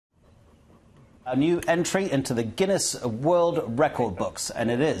A new entry into the Guinness World Record books,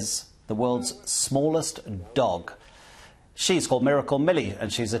 and it is the world's smallest dog. She's called Miracle Millie,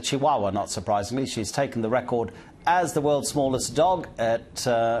 and she's a Chihuahua, not surprisingly. She's taken the record as the world's smallest dog at,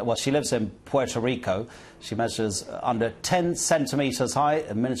 well, she lives in Puerto Rico. She measures under 10 centimetres high,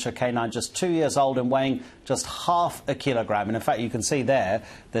 a miniature canine just 2 years old and weighing just half a kilogram. And in fact, you can see there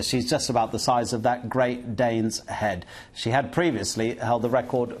that she's just about the size of that Great Dane's head. She had previously held the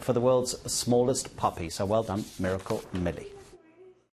record for the world's smallest puppy. So well done, Miracle Millie.